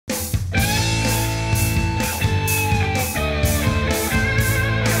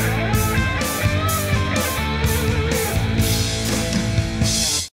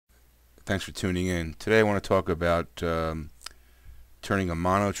thanks for tuning in. Today I want to talk about turning a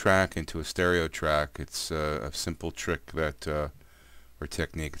mono track into a stereo track. It's a simple trick that, or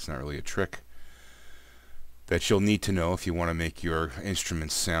technique, it's not really a trick, that you'll need to know if you want to make your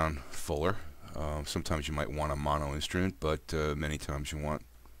instruments sound fuller. Sometimes you might want a mono instrument, but many times you want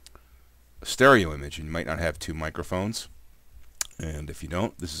a stereo image, and you might not have two microphones. And if you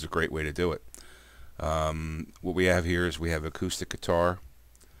don't, this is a great way to do it. What we have here is we have acoustic guitar,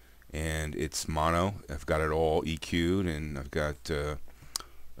 and it's mono. I've got it all EQ'd, and I've got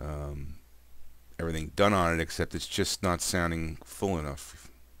everything done on it, except it's just not sounding full enough.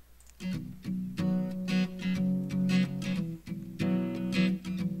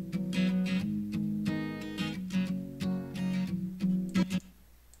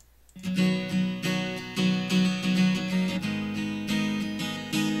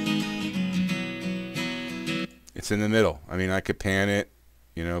 It's in the middle. I mean, I could pan it,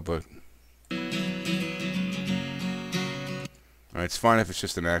 you know, but it's fine if it's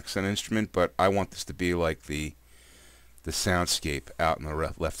just an accent instrument, but I want this to be like the soundscape out in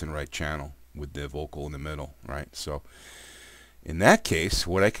the left and right channel with the vocal in the middle, right? So in that case,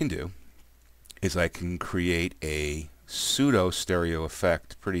 what I can do is I can create a pseudo stereo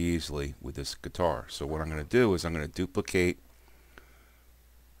effect pretty easily with this guitar. So what I'm going to do is I'm going to duplicate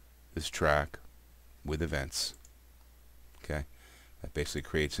this track with events. Okay, that basically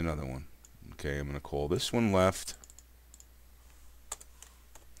creates another one. Okay, I'm going to call this one left,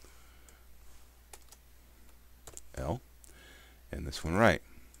 L, and this one right.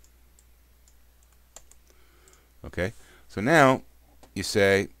 Okay, so now you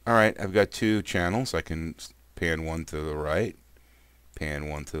say, alright, I've got two channels. I can pan one to the right, pan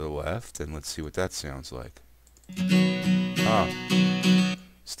one to the left, and let's see what that sounds like.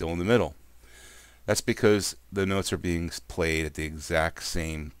 Still in the middle. That's because the notes are being played at the exact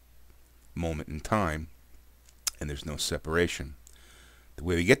same moment in time, and there's no separation. The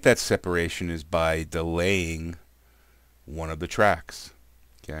way we get that separation is by delaying one of the tracks.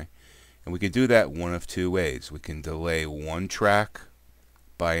 Okay, and we can do that one of two ways. We can delay one track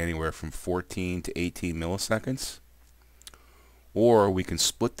by anywhere from 14 to 18 milliseconds, or we can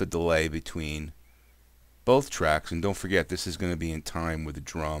split the delay between both tracks. And don't forget, this is going to be in time with the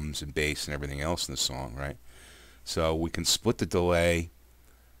drums and bass and everything else in the song, right? So we can split the delay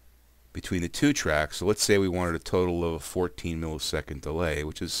between the two tracks. So let's say we wanted a total of a 14 millisecond delay,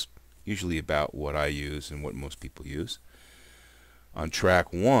 which is usually about what I use and what most people use. On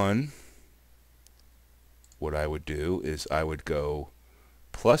track 1, what I would do is I would go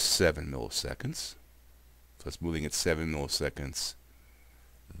plus 7 milliseconds. So it's moving at 7 milliseconds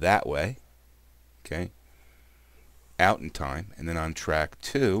that way. Okay, out in time. And then on track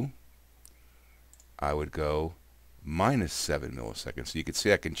 2, I would go minus 7 milliseconds. So you can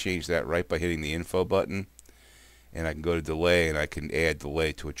see I can change that right by hitting the info button, and I can go to delay, and I can add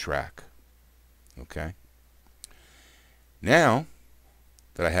delay to a track. Okay, now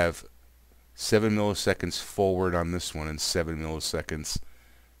that I have 7 milliseconds forward on this one and 7 milliseconds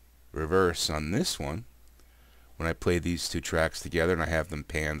reverse on this one, when I play these two tracks together and I have them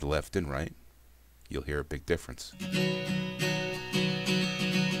panned left and right, you'll hear a big difference.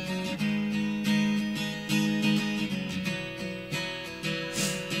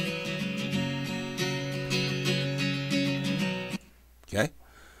 Okay,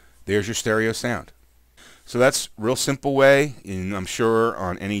 there's your stereo sound. So that's a real simple way, and I'm sure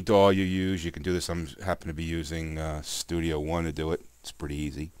on any DAW you use, you can do this. I happen to be using Studio One to do it. It's pretty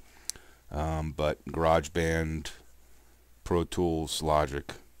easy. But GarageBand, Pro Tools,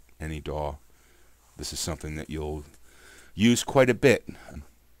 Logic, any DAW, this is something that you'll use quite a bit,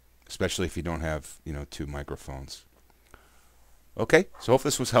 especially if you don't have, you know, two microphones. Okay, so hope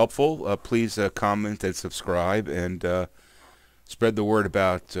this was helpful. Please comment and subscribe, and spread the word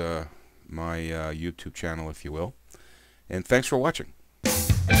about my YouTube channel, if you will. And thanks for watching.